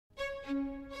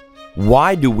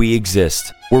Why do we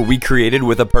exist? Were we created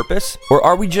with a purpose, or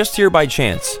are we just here by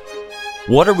chance?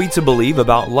 What are we to believe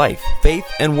about life, faith,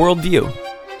 and worldview?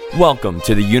 Welcome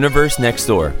to the Universe Next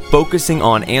Door, focusing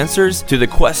on answers to the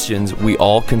questions we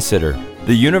all consider.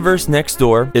 The Universe Next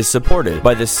Door is supported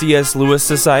by the C.S. Lewis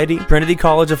Society, Trinity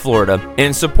College of Florida,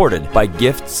 and supported by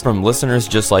gifts from listeners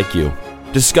just like you.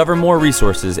 Discover more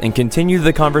resources and continue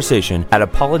the conversation at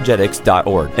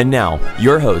apologetics.org. And now,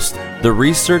 your host, the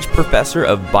research professor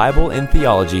of Bible and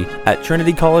theology at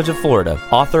Trinity College of Florida,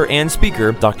 author and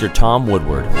speaker, Dr. Tom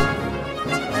Woodward.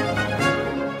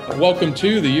 Welcome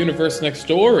to the Universe Next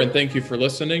Door, and thank you for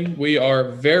listening. We are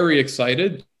very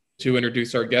excited to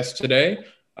introduce our guest today,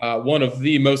 one of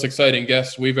the most exciting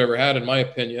guests we've ever had, in my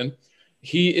opinion.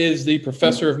 He is the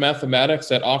professor of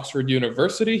mathematics at Oxford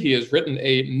University. He has written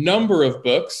a number of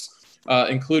books,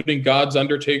 including God's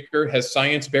Undertaker, Has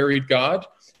Science Buried God?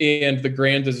 And The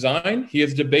Grand Design. He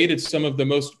has debated some of the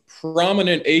most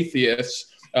prominent atheists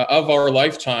of our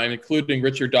lifetime, including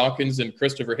Richard Dawkins and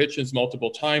Christopher Hitchens multiple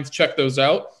times. Check those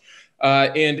out.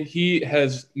 And he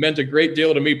has meant a great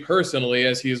deal to me personally,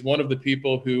 as he is one of the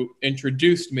people who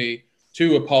introduced me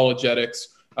to apologetics.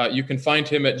 You can find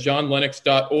him at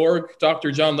johnlennox.org.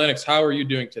 Dr. John Lennox, how are you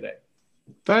doing today?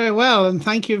 Very well, and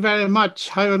thank you very much.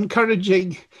 How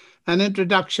encouraging an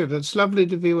introduction. It's lovely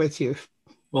to be with you.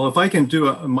 Well, if I can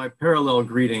do my parallel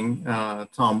greeting,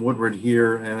 Tom Woodward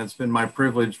here, and it's been my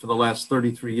privilege for the last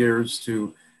 33 years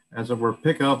to, as it were,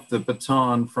 pick up the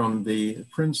baton from the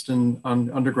Princeton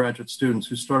undergraduate students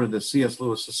who started the C.S.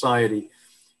 Lewis Society.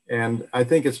 And I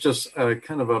think it's just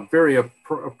kind of a very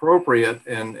appropriate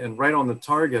and right on the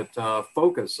target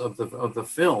focus of the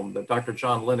film that Dr.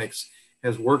 John Lennox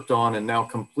has worked on and now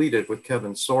completed with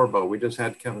Kevin Sorbo. We just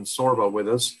had Kevin Sorbo with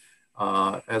us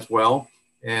as well.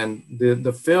 And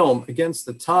the film, Against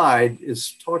the Tide,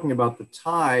 is talking about the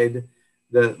tide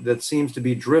that seems to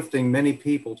be drifting many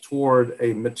people toward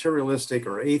a materialistic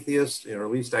or atheist, or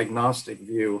at least agnostic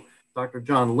view. Dr.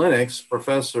 John Lennox,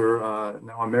 professor,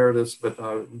 now emeritus, but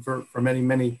for many,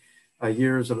 many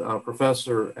years, a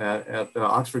professor at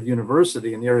Oxford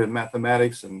University in the area of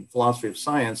mathematics and philosophy of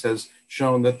science, has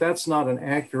shown that that's not an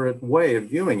accurate way of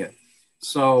viewing it.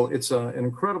 So it's an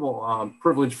incredible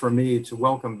privilege for me to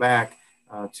welcome back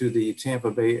to the Tampa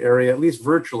Bay area, at least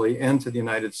virtually, and to the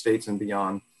United States and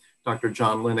beyond, Dr.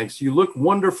 John Lennox. You look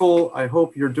wonderful. I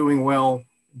hope you're doing well.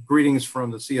 Greetings from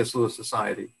the C.S. Lewis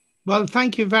Society. Well,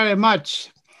 thank you very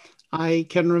much. I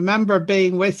can remember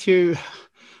being with you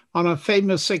on a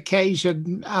famous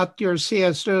occasion at your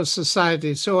C.S. Lewis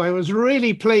Society. So I was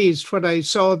really pleased when I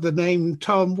saw the name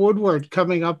Tom Woodward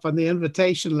coming up on the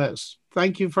invitation list.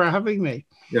 Thank you for having me.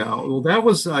 Yeah, well, that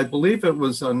was, I believe it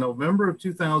was November of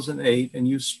 2008, and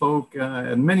you spoke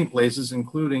in many places,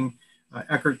 including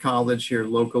Eckerd College here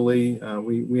locally.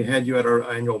 We had you at our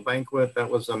annual banquet. That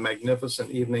was a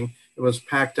magnificent evening. It was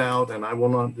packed out, and I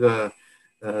will not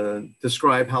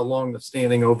describe how long the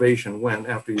standing ovation went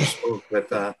after you spoke.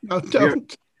 But No,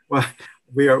 don't.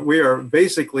 we are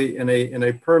basically in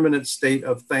a permanent state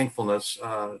of thankfulness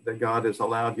that God has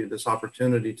allowed you this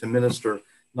opportunity to minister,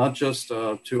 not just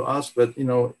to us, but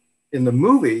in the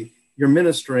movie you're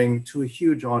ministering to a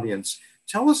huge audience.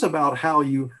 Tell us about how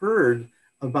you heard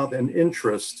about an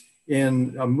interest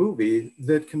in a movie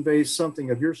that conveys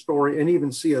something of your story and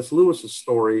even C.S. Lewis's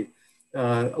story,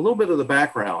 a little bit of the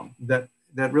background that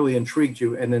really intrigued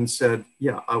you, and then said,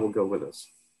 yeah, I will go with this.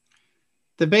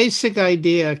 The basic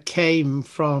idea came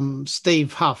from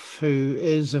Steve Huff, who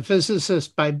is a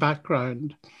physicist by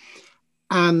background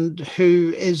and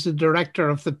who is the director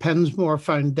of the Pensmore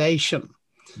Foundation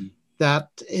that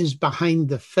is behind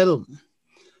the film.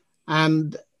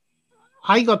 And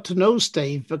I got to know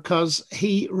Steve because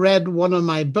he read one of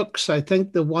my books, I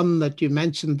think the one that you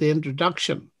mentioned, the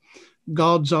introduction,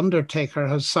 God's Undertaker,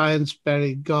 Has Science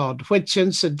Buried God?, which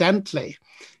incidentally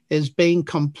is being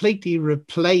completely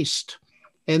replaced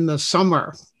in the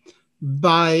summer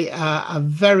by a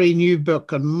very new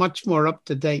book and much more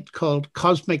up-to-date called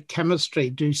Cosmic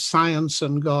Chemistry, Do Science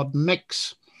and God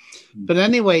Mix? But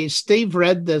anyway, Steve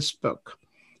read this book,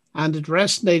 and it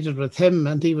resonated with him,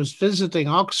 and he was visiting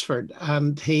Oxford,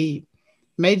 and he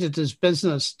made it his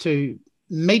business to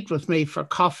meet with me for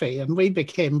coffee, and we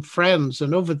became friends.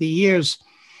 And over the years,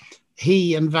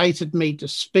 he invited me to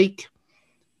speak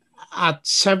at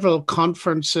several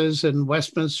conferences in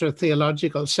Westminster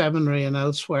Theological Seminary and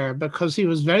elsewhere, because he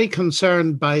was very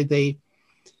concerned by the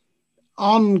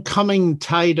oncoming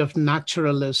tide of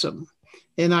naturalism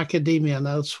in academia and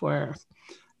elsewhere.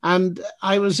 And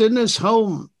I was in his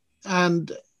home,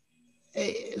 and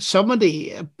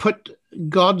somebody put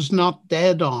God's Not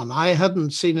Dead on. I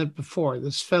hadn't seen it before,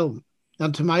 this film.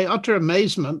 And to my utter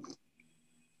amazement,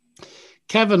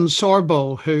 Kevin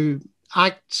Sorbo, who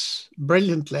acts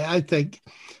brilliantly, I think,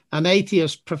 an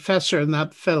atheist professor in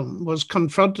that film, was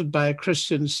confronted by a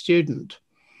Christian student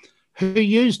who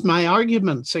used my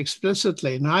arguments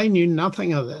explicitly. Now, I knew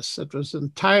nothing of this. It was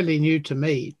entirely new to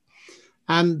me.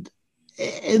 And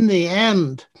in the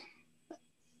end,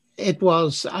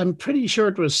 I'm pretty sure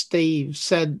it was Steve,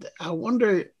 said, I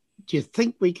wonder, do you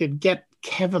think we could get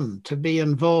Kevin to be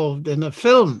involved in a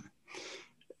film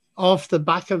off the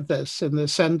back of this, in the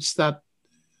sense that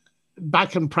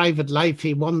back in private life,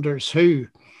 he wonders who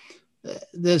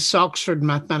this Oxford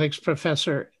mathematics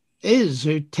professor is,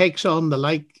 who takes on the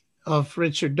like of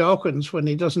Richard Dawkins when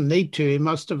he doesn't need to. He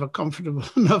must have a comfortable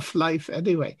enough life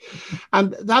anyway.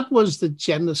 And that was the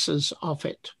genesis of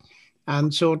it.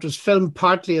 And so it was filmed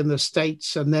partly in the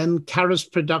States, and then Caris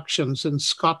Productions in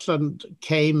Scotland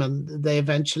came and they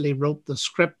eventually wrote the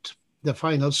script, the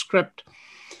final script.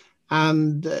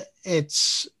 And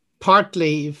it's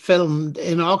partly filmed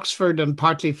in Oxford and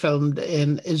partly filmed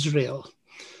in Israel.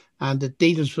 And it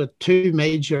deals with two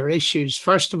major issues.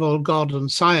 First of all, God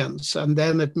and science, and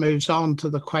then it moves on to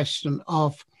the question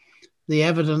of the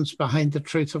evidence behind the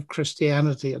truth of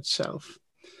Christianity itself.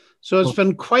 So it's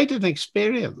been quite an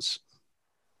experience.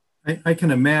 I can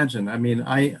imagine. I mean,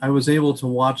 I was able to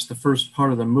watch the first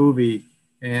part of the movie,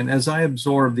 and as I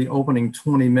absorbed the opening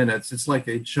 20 minutes, it's like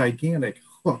a gigantic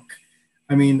hook.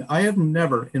 I mean, I have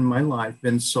never in my life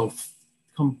been so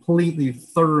completely,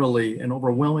 thoroughly, and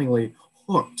overwhelmingly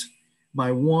hooked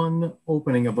by one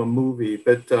opening of a movie.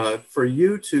 But for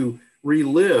you to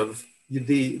relive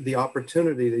the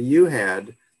opportunity that you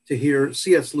had to hear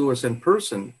C.S. Lewis in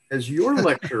person as your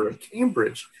lecturer at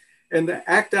Cambridge, and to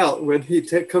act out when he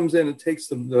comes in and takes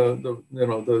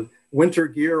the winter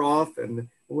gear off, and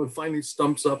finally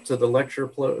stumps up to the lecture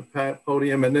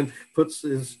podium, and then puts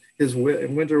his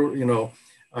winter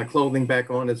clothing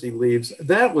back on as he leaves.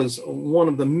 That was one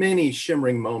of the many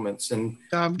shimmering moments. And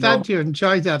I'm glad you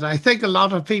enjoyed that. I think a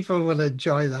lot of people will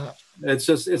enjoy that.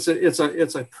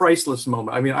 It's a priceless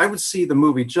moment. I mean, I would see the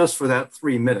movie just for that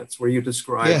 3 minutes where you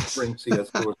described during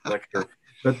C.S. Lewis lecture.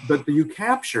 But you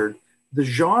captured the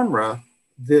genre,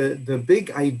 the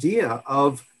big idea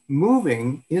of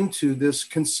moving into this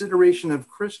consideration of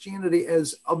Christianity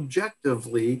as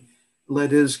objectively,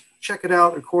 that is, check it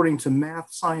out according to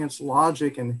math, science,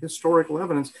 logic, and historical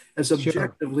evidence as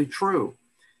objectively true.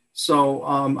 So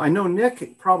I know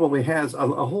Nick probably has a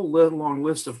whole long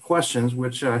list of questions,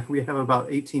 which we have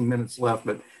about 18 minutes left.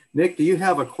 But Nick, do you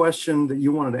have a question that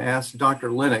you wanted to ask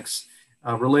Dr. Lennox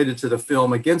related to the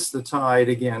film Against the Tide?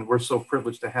 Again, we're so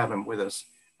privileged to have him with us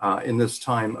in this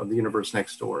time of the universe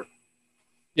next door.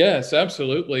 Yes,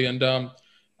 absolutely. And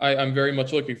I'm very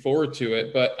much looking forward to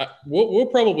it. But we'll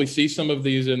probably see some of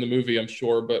these in the movie, I'm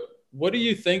sure. But what do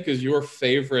you think is your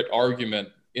favorite argument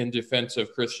in defense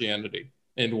of Christianity,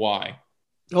 and why?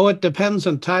 Oh, it depends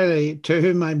entirely to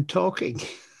whom I'm talking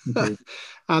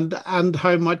and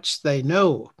how much they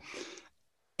know.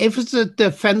 If it's a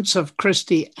defense of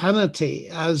Christianity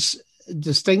as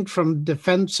distinct from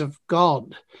defense of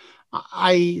God,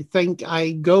 I think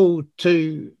I go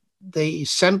to the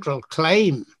central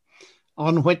claim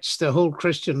on which the whole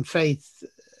Christian faith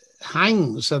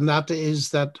hangs, and that is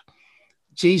that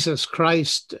Jesus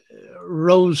Christ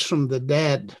rose from the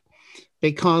dead,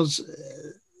 because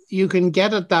you can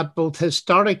get at that both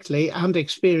historically and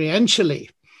experientially.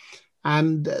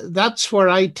 And that's where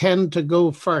I tend to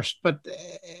go first. But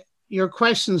your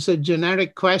question's a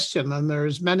generic question, and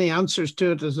there's many answers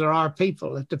to it as there are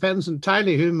people. It depends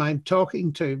entirely whom I'm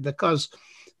talking to, because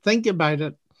think about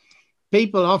it.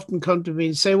 People often come to me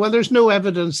and say, well, there's no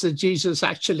evidence that Jesus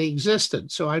actually existed,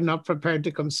 so I'm not prepared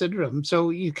to consider him.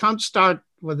 So you can't start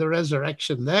with the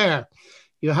resurrection there.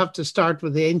 You have to start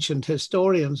with the ancient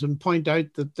historians and point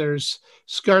out that there's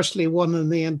scarcely one in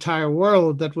the entire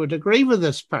world that would agree with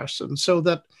this person, so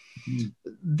that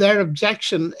their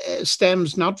objection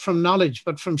stems not from knowledge,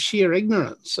 but from sheer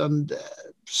ignorance, and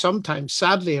sometimes,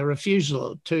 sadly, a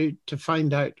refusal to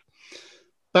find out.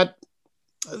 But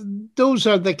those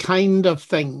are the kind of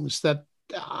things that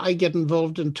I get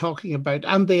involved in talking about,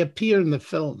 and they appear in the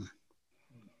film.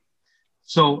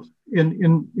 So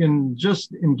in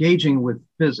just engaging with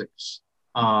physics,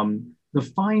 the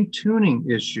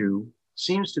fine-tuning issue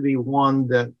seems to be one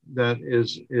that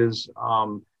is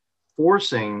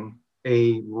forcing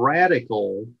a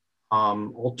radical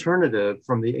alternative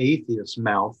from the atheist's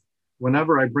mouth.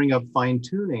 Whenever I bring up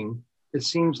fine-tuning, it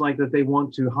seems like that they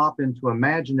want to hop into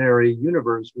imaginary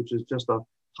universe, which is just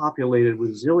populated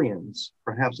with zillions,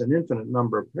 perhaps an infinite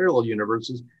number of parallel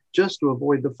universes, just to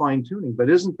avoid the fine tuning. But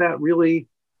isn't that really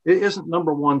Isn't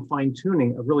number one,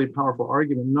 fine-tuning, a really powerful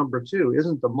argument? Number two,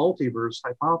 isn't the multiverse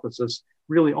hypothesis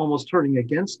really almost turning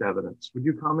against evidence? Would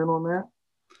you comment on that?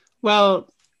 Well,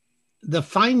 the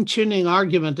fine-tuning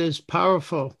argument is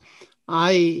powerful.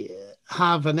 I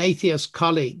have an atheist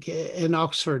colleague in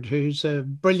Oxford who's a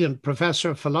brilliant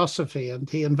professor of philosophy, and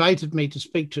he invited me to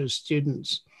speak to his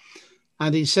students.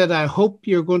 And he said, I hope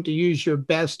you're going to use your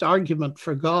best argument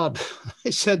for God.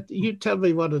 I said, you tell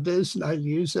me what it is and I'll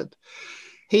use it.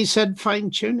 He said,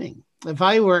 fine-tuning. If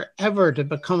I were ever to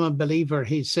become a believer,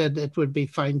 he said, it would be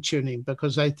fine-tuning,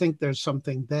 because I think there's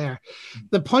something there.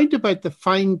 The point about the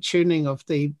fine-tuning of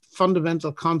the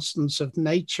fundamental constants of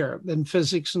nature in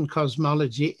physics and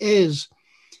cosmology is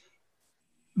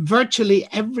virtually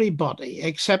everybody,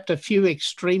 except a few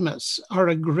extremists, are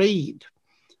agreed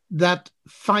that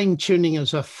fine-tuning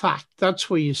is a fact. That's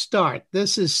where you start.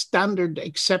 This is standard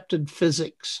accepted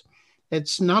physics.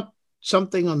 It's not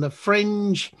something on the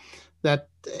fringe that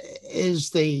is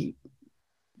the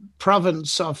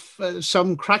province of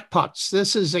some crackpots.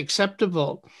 This is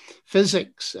acceptable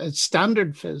physics. It's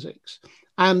standard physics.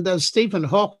 And as Stephen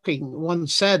Hawking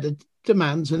once said, it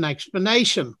demands an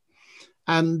explanation.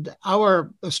 And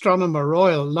our astronomer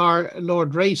royal,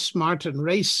 Lord Rees, Martin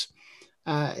Rees,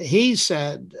 he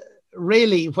said,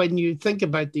 really, when you think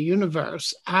about the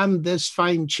universe and this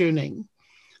fine-tuning,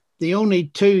 the only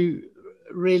two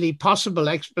really possible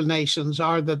explanations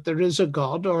are that there is a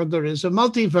God or there is a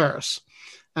multiverse.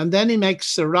 And then he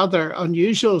makes a rather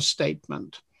unusual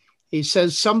statement. He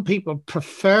says some people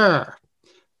prefer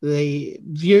the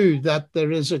view that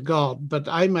there is a God, but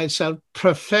I myself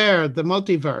prefer the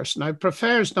multiverse. Now,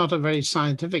 prefer is not a very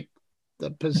scientific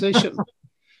position.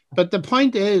 But the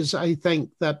point is, I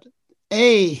think that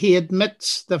A, he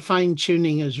admits the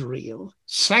fine-tuning is real.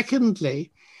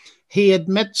 Secondly, he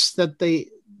admits that the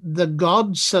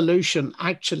God solution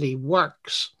actually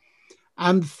works.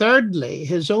 And thirdly,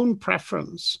 his own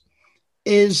preference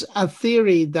is a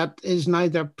theory that is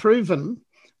neither proven,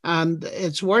 and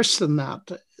it's worse than that.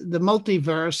 The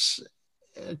multiverse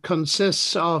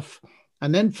consists of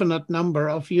an infinite number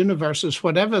of universes,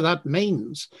 whatever that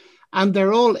means, and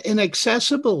they're all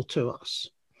inaccessible to us.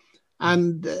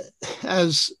 And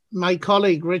as my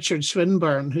colleague Richard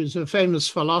Swinburne, who's a famous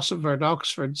philosopher at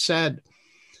Oxford, said,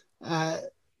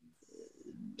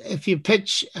 if you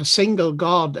pitch a single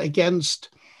God against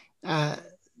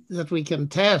that we can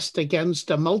test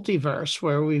against a multiverse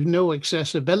where we've no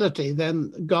accessibility,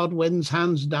 then God wins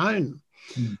hands down.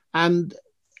 Mm. And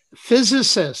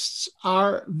physicists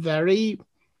are very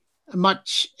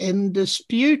much in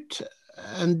dispute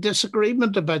and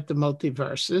disagreement about the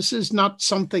multiverse. This is not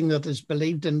something that is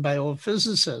believed in by all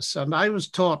physicists. And I was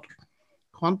taught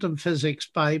quantum physics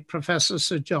by Professor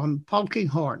Sir John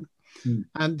Polkinghorne,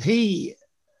 and he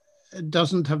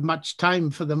doesn't have much time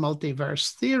for the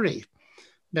multiverse theory,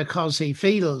 because he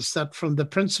feels that from the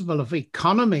principle of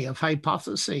economy of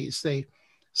hypotheses, the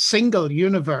single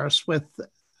universe with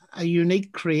a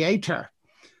unique creator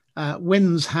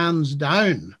wins hands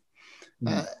down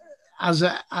as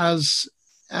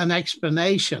an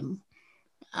explanation,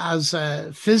 as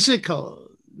a physical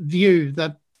view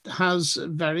that has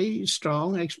very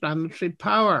strong explanatory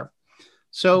power.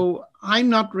 So I'm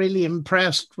not really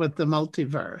impressed with the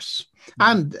multiverse.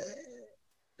 And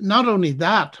not only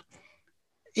that,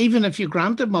 even if you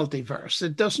grant a multiverse,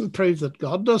 it doesn't prove that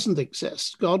God doesn't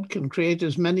exist. God can create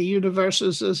as many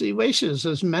universes as he wishes,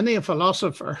 as many a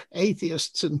philosopher,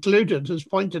 atheists included, has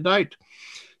pointed out.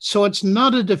 So it's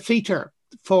not a defeater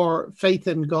for faith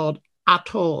in God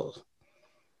at all.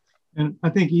 And I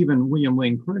think even William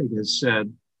Lane Craig has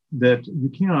said that you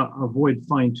cannot avoid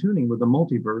fine-tuning with the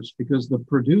multiverse, because the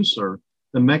producer,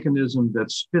 the mechanism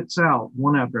that spits out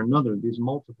one after another these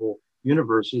multiple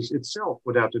universes itself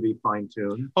would have to be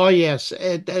fine-tuned. Oh, yes.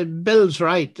 Bill's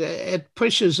right. It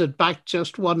pushes it back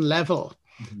just one level.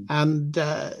 Mm-hmm. And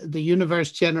the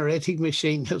universe generating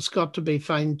machine has got to be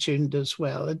fine-tuned as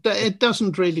well. It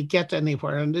doesn't really get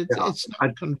anywhere. And it's not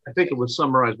I think it was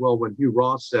summarized well when Hugh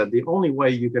Ross said, the only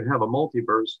way you could have a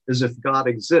multiverse is if God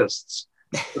exists.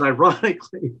 But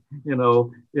ironically,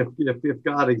 if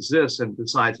God exists and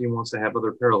decides he wants to have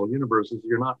other parallel universes,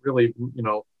 you're not really,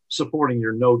 supporting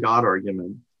your no God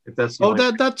argument. If that's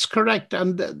that's correct.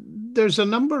 And there's a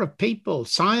number of people,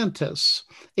 scientists,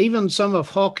 even some of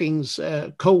Hawking's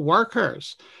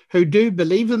co-workers, who do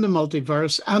believe in the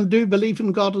multiverse and do believe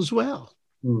in God as well.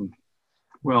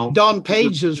 Well, Don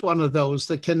Page is one of those,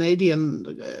 the Canadian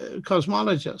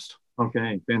cosmologist.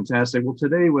 Okay, fantastic. Well,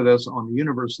 today with us on The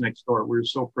Universe Next Door, we're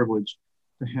so privileged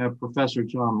to have Professor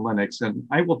John Lennox. And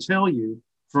I will tell you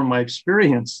from my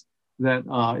experience that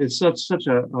it's such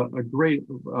a great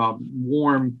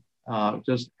warm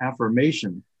just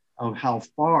affirmation of how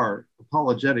far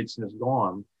apologetics has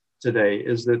gone today,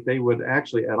 is that they would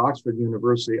actually at Oxford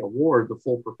University award the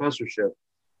full professorship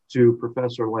to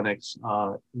Professor Lennox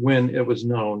when it was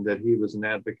known that he was an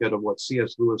advocate of what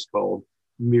C.S. Lewis called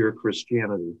mere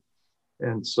Christianity.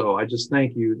 And so I just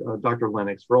thank you, Dr.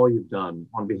 Lennox, for all you've done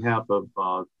on behalf of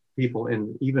people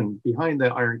and even behind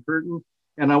the Iron Curtain.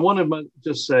 And I want to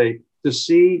just say, to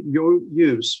see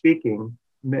you speaking,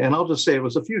 and I'll just say it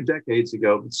was a few decades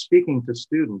ago, but speaking to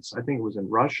students, I think it was in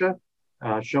Russia,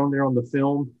 shown there on the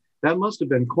film, that must have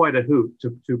been quite a hoot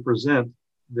to present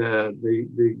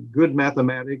the good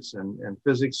mathematics and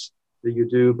physics that you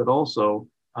do, but also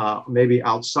maybe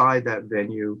outside that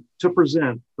venue to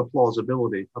present the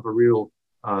plausibility of a real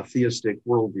theistic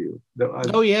worldview.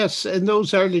 Oh, yes. In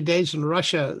those early days in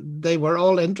Russia, they were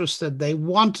all interested. They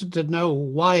wanted to know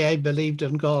why I believed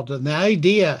in God. And the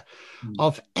idea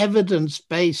of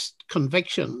evidence-based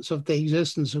convictions of the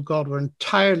existence of God were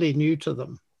entirely new to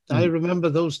them. I remember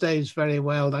those days very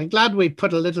well. I'm glad we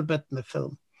put a little bit in the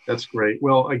film. That's great.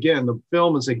 Well, again, the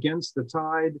film is Against the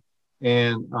Tide,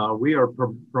 and we are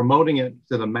promoting it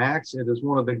to the max. It is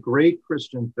one of the great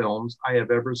Christian films I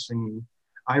have ever seen.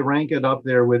 I rank it up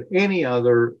there with any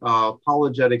other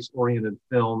apologetics-oriented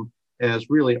film as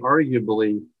really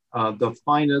arguably the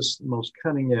finest, most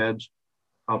cutting-edge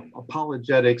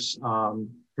apologetics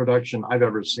production I've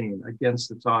ever seen. Against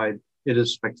the Tide, it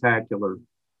is spectacular.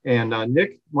 And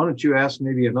Nick, why don't you ask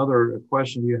maybe another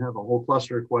question? You have a whole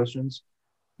cluster of questions.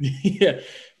 Yeah.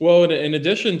 Well, in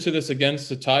addition to this Against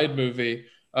the Tide movie,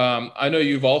 I know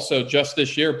you've also just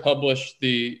this year published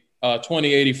the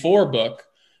 2084 book,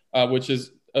 which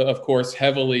is, of course,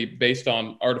 heavily based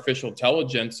on artificial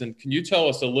intelligence. And can you tell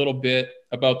us a little bit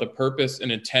about the purpose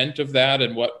and intent of that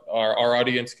and what our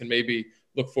audience can maybe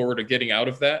look forward to getting out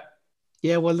of that?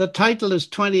 Yeah, well, the title is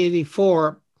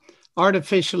 2084,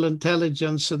 Artificial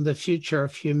Intelligence and the Future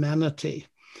of Humanity.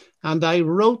 And I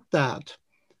wrote that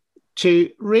to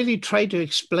really try to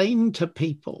explain to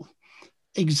people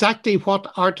exactly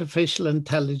what artificial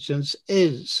intelligence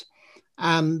is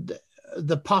and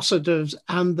the positives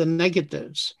and the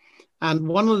negatives. And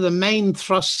one of the main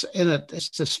thrusts in it is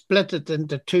to split it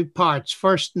into two parts.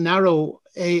 First, narrow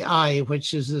AI,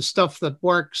 which is the stuff that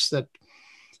works, that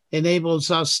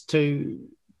enables us to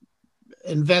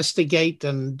investigate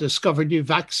and discover new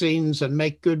vaccines and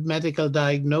make good medical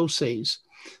diagnoses.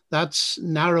 That's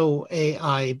narrow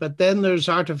AI. But then there's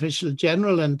artificial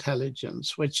general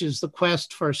intelligence, which is the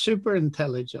quest for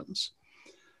superintelligence,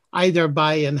 either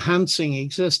by enhancing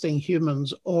existing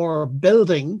humans or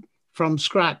building from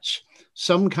scratch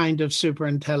some kind of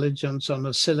superintelligence on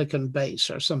a silicon base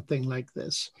or something like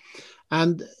this.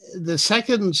 And the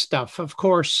second stuff, of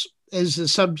course, is the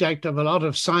subject of a lot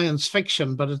of science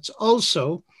fiction, but it's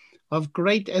also of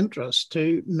great interest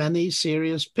to many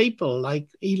serious people like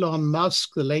Elon Musk,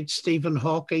 the late Stephen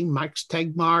Hawking, Max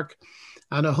Tegmark,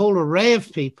 and a whole array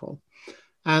of people.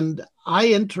 And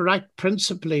I interact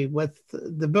principally with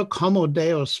the book Homo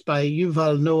Deus by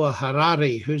Yuval Noah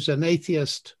Harari, who's an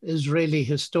atheist Israeli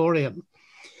historian.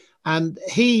 And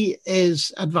he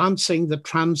is advancing the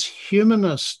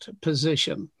transhumanist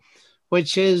position,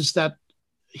 which is that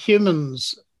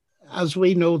humans, as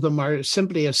we know them, are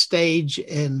simply a stage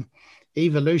in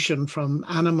evolution from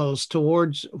animals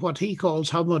towards what he calls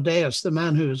Homo Deus, the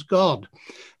man who is God.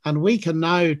 And we can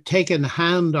now take in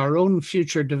hand our own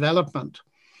future development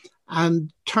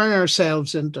and turn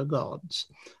ourselves into gods.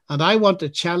 And I want to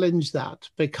challenge that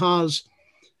because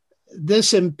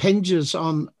this impinges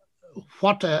on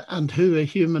what and who a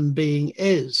human being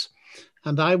is.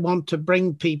 And I want to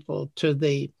bring people to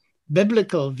the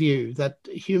biblical view that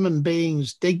human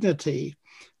beings' dignity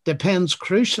depends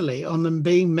crucially on them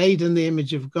being made in the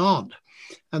image of God.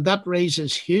 And that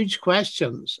raises huge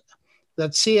questions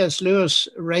that C.S. Lewis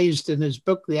raised in his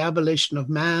book, The Abolition of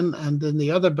Man, and in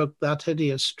the other book, That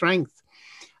Hideous Strength,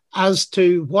 as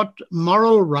to what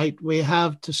moral right we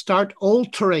have to start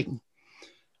altering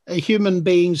human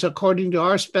beings according to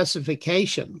our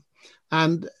specification,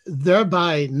 and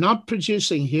thereby not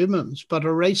producing humans, but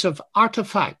a race of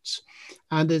artifacts.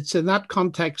 And it's in that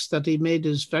context that he made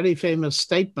his very famous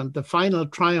statement, the final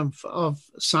triumph of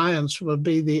science will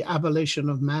be the abolition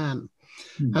of man.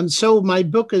 And so my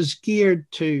book is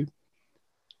geared to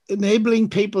enabling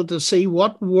people to see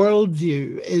what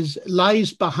worldview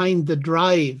lies behind the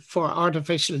drive for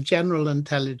artificial general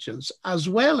intelligence, as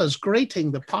well as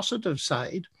grating the positive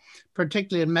side,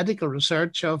 particularly in medical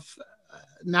research, of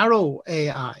narrow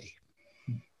AI.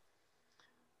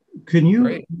 Can you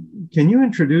Great.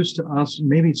 introduce to us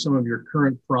maybe some of your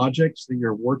current projects that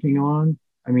you're working on?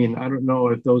 I mean, I don't know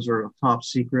if those are top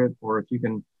secret or if you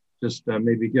can just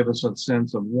maybe give us a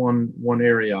sense of one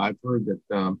area. I've heard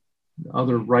that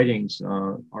other writings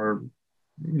are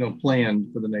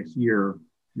planned for the next year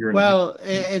and a half. Well,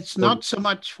 it's not so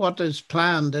much what is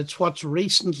planned, it's what's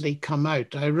recently come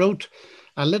out. I wrote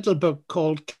a little book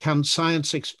called Can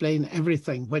Science Explain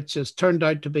Everything, which has turned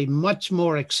out to be much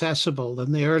more accessible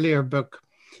than the earlier book,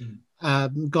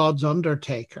 God's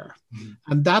Undertaker. Mm-hmm.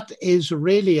 And that is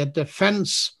really a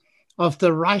defense of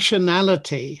the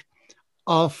rationality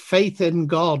of faith in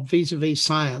God vis-a-vis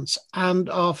science and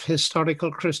of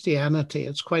historical Christianity.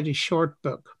 It's quite a short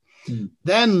book. Mm.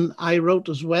 Then I wrote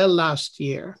as well last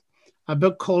year a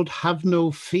book called Have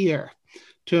No Fear,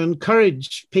 to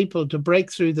encourage people to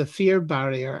break through the fear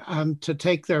barrier and to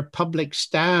take their public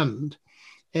stand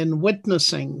in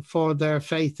witnessing for their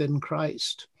faith in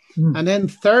Christ. Mm. And then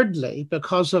thirdly,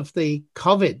 because of the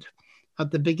COVID at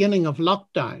the beginning of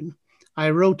lockdown, I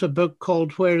wrote a book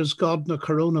called Where is God in a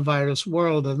Coronavirus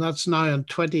World? And that's now in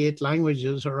 28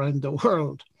 languages around the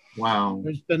world. Wow.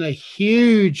 There's been a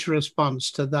huge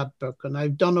response to that book. And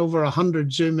I've done over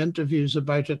 100 Zoom interviews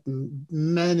about it in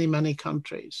many, many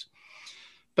countries.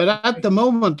 But at the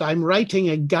moment, I'm writing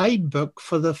a guidebook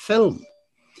for the film,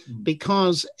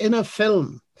 because in a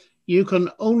film, you can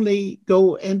only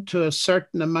go into a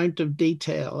certain amount of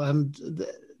detail. And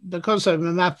because I'm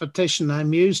a mathematician,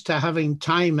 I'm used to having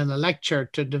time in a lecture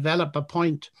to develop a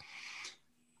point.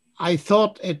 I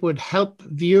thought it would help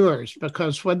viewers,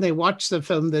 because when they watch the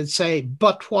film, they'd say,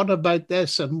 but what about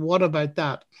this and what about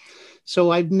that?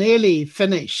 So I've nearly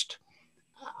finished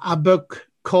a book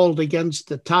called Against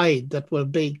the Tide that will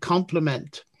be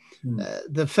complement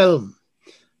the film.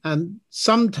 And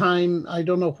sometime, I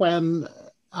don't know when,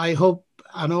 I hope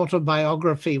an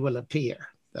autobiography will appear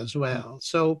as well.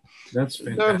 So there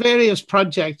are various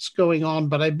projects going on,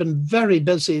 but I've been very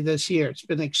busy this year. It's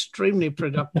been extremely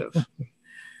productive.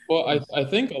 Well, I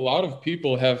think a lot of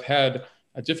people have had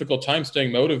a difficult time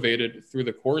staying motivated through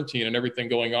the quarantine and everything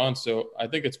going on. So I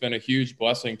think it's been a huge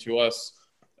blessing to us.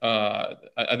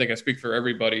 I think I speak for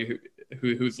everybody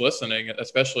who's listening,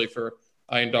 especially for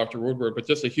I and Dr. Woodward, but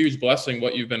just a huge blessing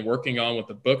what you've been working on with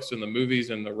the books and the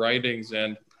movies and the writings.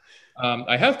 And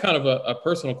I have kind of a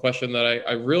personal question that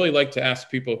I really like to ask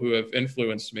people who have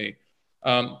influenced me.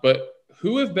 But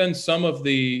who have been some of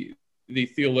the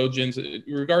theologians,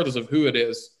 regardless of who it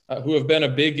is, who have been a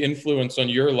big influence on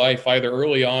your life, either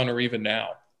early on or even now?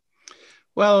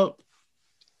 Well,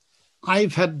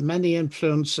 I've had many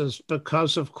influences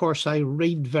because, of course, I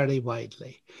read very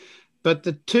widely. But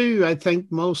the two I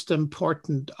think most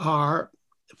important are,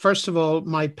 first of all,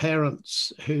 my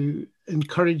parents, who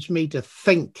encouraged me to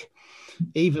think,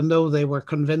 even though they were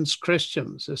convinced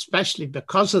Christians, especially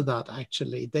because of that,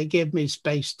 actually. They gave me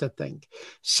space to think.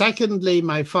 Secondly,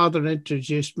 my father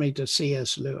introduced me to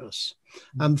C.S. Lewis.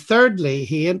 And thirdly,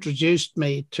 he introduced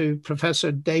me to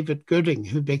Professor David Gooding,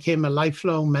 who became a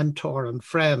lifelong mentor and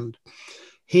friend.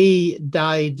 He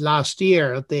died last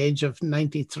year at the age of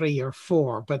 93 or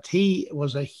 4, but he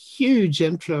was a huge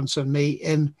influence on me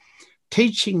in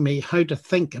teaching me how to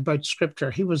think about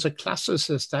scripture. He was a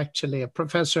classicist, actually, a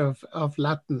professor of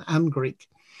Latin and Greek.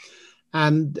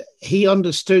 And he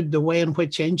understood the way in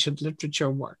which ancient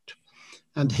literature worked.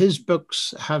 And his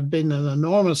books have been an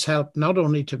enormous help, not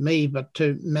only to me, but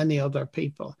to many other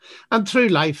people. And through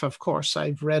life, of course,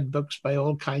 I've read books by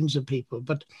all kinds of people.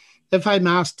 But if I'm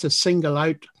asked to single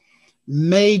out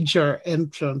major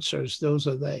influencers, those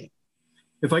are they.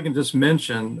 If I can just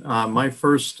mention, my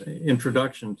first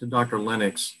introduction to Dr.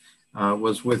 Lennox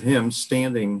was with him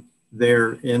standing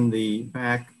there in the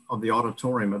back of the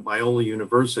auditorium at Biola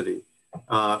University,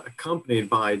 accompanied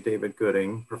by David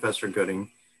Gooding, Professor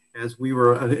Gooding, as we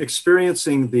were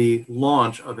experiencing the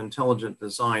launch of intelligent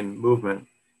design movement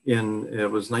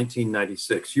it was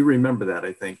 1996. You remember that,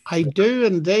 I think. I do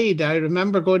indeed. I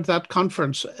remember going to that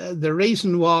conference. The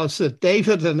reason was that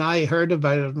David and I heard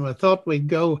about it and we thought we'd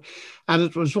go. And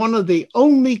it was one of the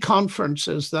only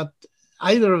conferences that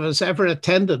either of us ever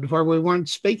attended where we weren't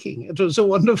speaking. It was a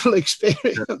wonderful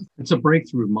experience. It's a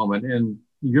breakthrough moment. And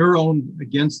your own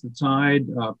Against the Tide,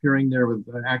 appearing there with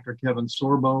actor Kevin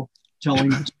Sorbo, telling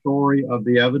the story of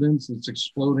the evidence that's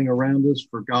exploding around us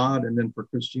for God and then for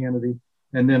Christianity.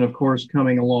 And then, of course,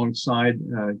 coming alongside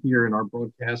here in our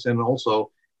broadcast. And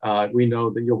also, we know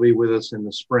that you'll be with us in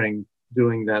the spring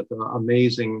doing that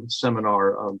amazing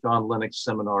seminar, John Lennox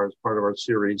seminar, as part of our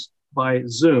series by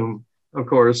Zoom, of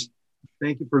course.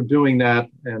 Thank you for doing that.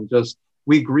 And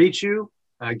we greet you.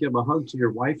 Give a hug to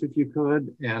your wife if you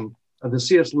could. And the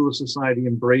C.S. Lewis Society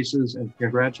embraces and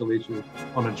congratulates you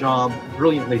on a job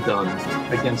brilliantly done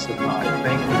against the tide.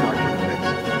 Thank you, Dr.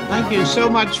 Lennox. Thank you so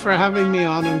much for having me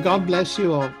on, and God bless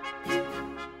you all.